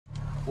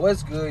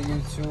What's good,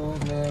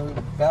 YouTube, man?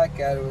 We're back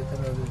at it with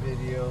another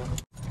video.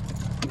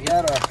 We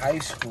had our high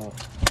school.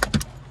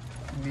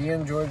 Me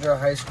and Georgia are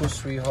high school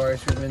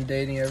sweethearts. We've been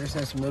dating ever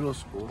since middle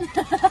school.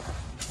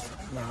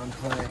 Nah, I'm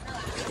playing.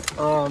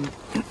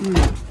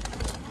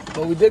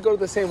 But we did go to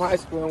the same high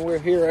school, and we're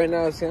here right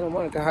now at Santa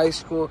Monica High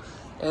School.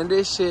 And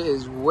this shit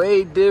is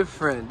way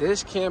different.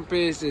 This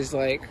campus is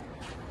like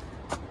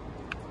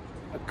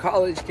a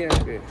college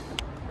campus.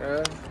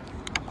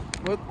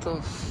 What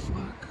the fuck?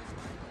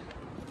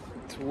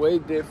 It's way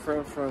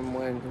different from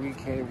when we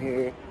came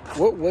here.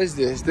 What was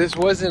this? This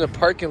wasn't a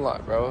parking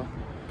lot, bro.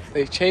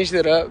 They changed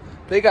it up.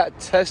 They got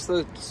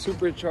Tesla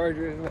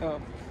superchargers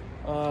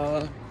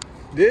now.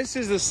 This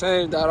is the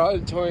same. That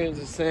auditorium's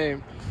the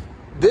same.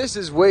 This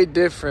is way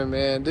different,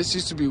 man. This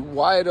used to be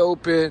wide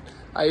open.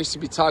 I used to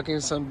be talking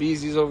to some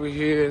beezies over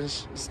here and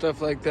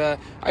stuff like that.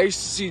 I used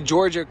to see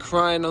Georgia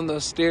crying on the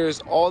stairs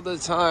all the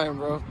time,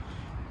 bro.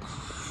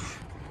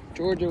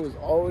 Georgia was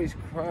always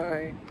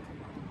crying.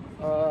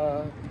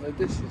 But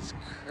this is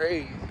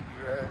crazy,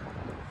 bro.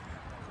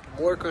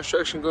 More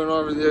construction going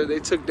on over there. They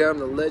took down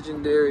the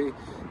legendary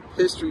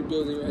history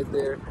building right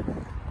there.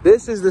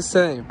 This is the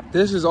same.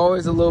 This is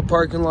always a little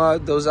parking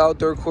lot. Those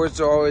outdoor courts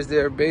are always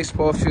there.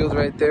 Baseball field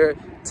right there.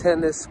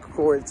 Tennis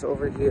courts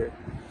over here.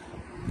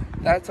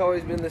 That's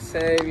always been the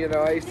same. You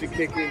know, I used to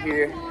kick it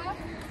here.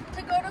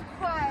 To go to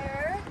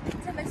choir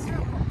to mix your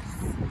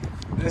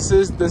voice.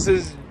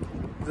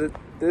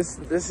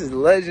 This is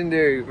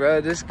legendary, bro.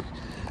 This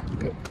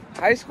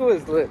high school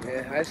is lit,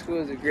 man. High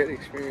school is a great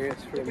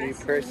experience for me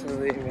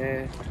personally,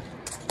 man.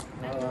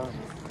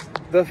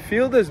 The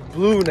field is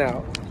blue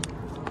now.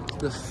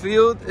 The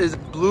field is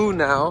blue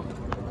now.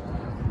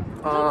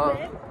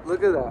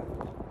 Look at that.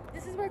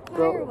 This is where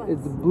choir was.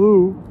 It's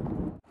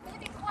blue.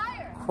 Maybe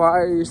choir.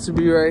 Choir used to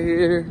be right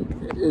here.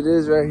 It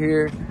is right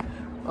here.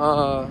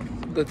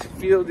 The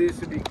field used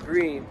to be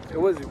green. It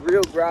was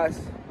real grass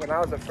when I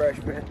was a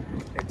freshman.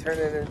 They turned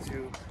it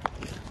into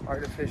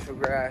artificial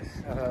grass.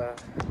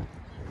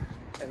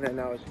 And then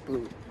now it's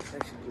blue.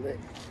 That shit's lit.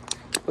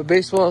 But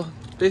baseball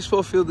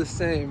field the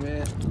same,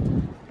 man.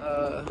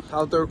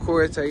 Outdoor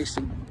courts, I used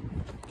to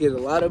get a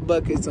lot of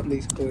buckets on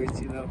these courts,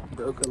 you know.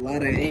 Broke a lot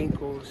of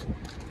ankles.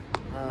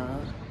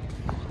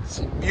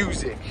 Some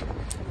music.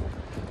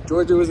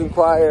 Georgia was in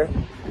choir.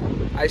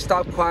 I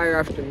stopped choir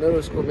after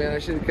middle school, man. I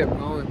should have kept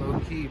going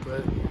low key,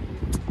 but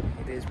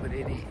it is what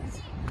it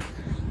is.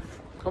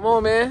 Come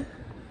on, man.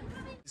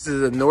 This is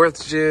the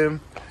North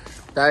Gym.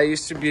 That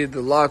used to be the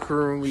locker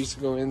room. We used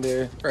to go in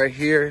there. Right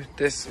here,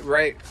 this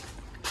right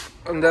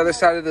on the other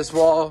side of this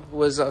wall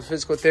was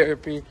physical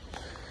therapy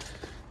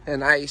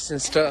and ice and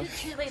stuff.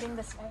 Cheerleading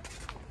this way.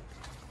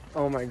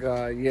 Oh my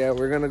God, yeah,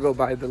 we're gonna go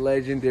by the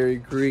legendary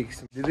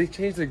Greeks. Did they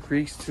change the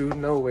Greeks too?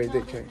 No way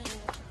they changed.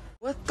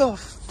 What the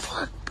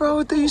fuck,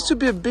 bro? There used to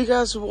be a big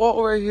ass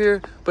wall right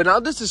here, but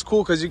now this is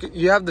cool because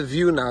you have the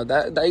view now.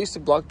 That used to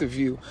block the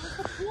view.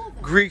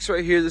 Greeks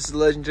right here. This is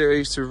legendary. I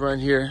used to run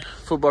here.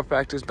 Football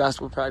practice,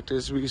 basketball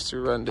practice. We used to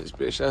run this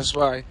bitch. That's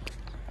why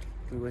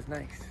it was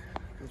nice,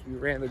 because we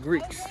ran the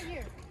Greeks.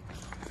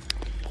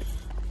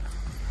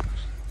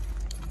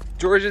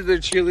 Georgia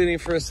did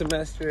cheerleading for a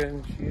semester,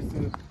 and she used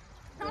to.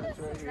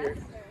 Right here.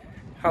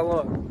 How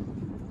long?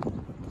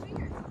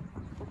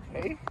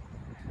 Okay.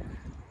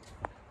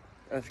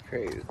 That's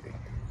crazy.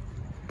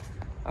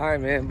 All right,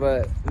 man.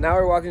 But now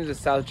we're walking to the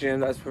South Gym.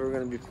 That's where we're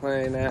gonna be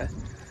playing at.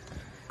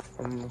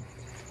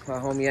 My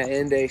homie at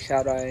Ende,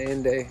 shout out at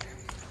Ende.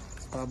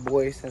 My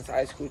boy since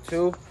high school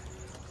too.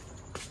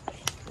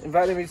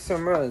 Invited me to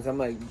some runs. I'm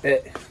like,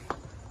 bet.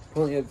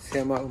 Pulling up to see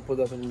him out and pulled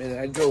up in a minute.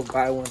 I drove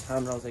by one time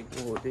and I was like,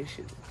 whoa, this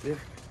shit is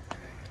different.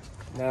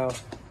 Now,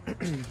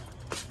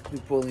 we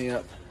pulling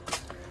up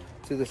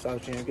to the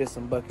South Gym, get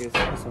some buckets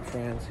with some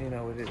friends. You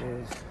know what it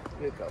is.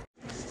 Pick up.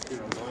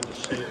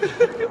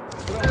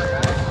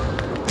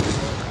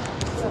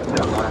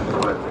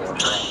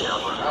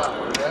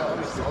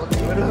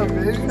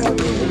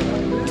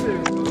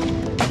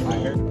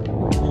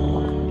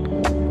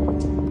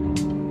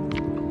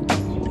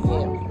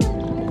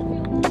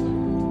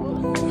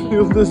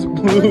 Feel this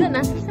blue. Was it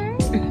necessary?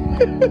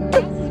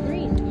 Grass is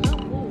green, not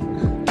blue.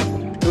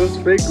 It was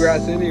fake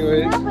grass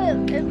anyway. Yeah,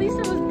 but at least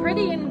it was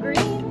pretty and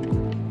green.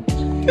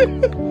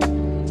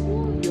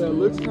 Yeah, it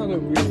looks kind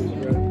of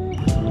weird, bro.